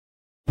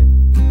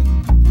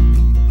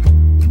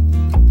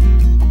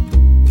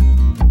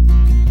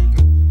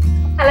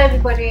Hello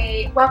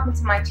everybody, welcome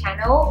to my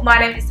channel. My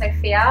name is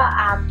Sophia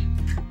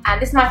and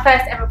this is my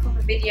first ever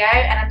proper video,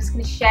 and I'm just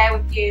going to share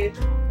with you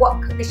what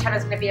this channel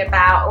is going to be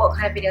about, what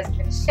kind of videos I'm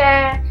going to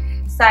share.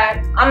 So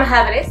I'm a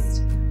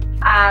herbalist.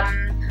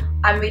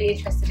 I'm really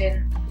interested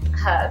in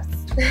herbs.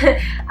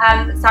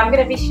 So I'm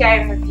going to be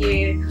sharing with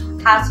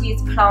you how to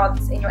use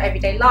plants in your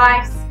everyday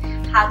lives,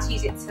 how to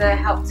use it to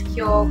help to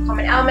cure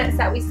common ailments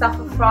that we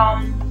suffer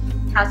from,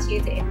 how to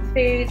use it in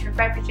foods and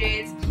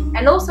beverages,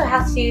 and also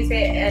how to use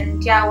it in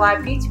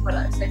DIY beauty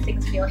products, so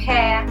things for your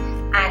hair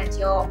and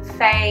your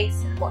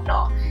face and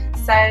whatnot.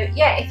 So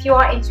yeah, if you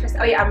are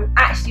interested, oh yeah, I'm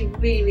actually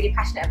really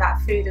passionate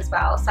about food as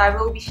well, so I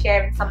will be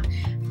sharing some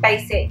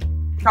basic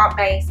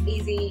plant-based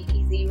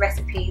easy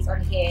recipes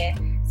on here.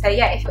 So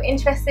yeah, if you're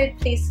interested,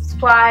 please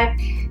subscribe,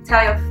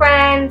 tell your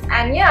friends,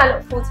 and yeah, I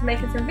look forward to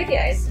making some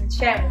videos and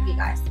sharing with you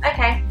guys.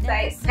 Okay,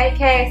 so take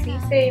care, see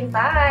you soon,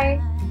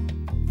 bye.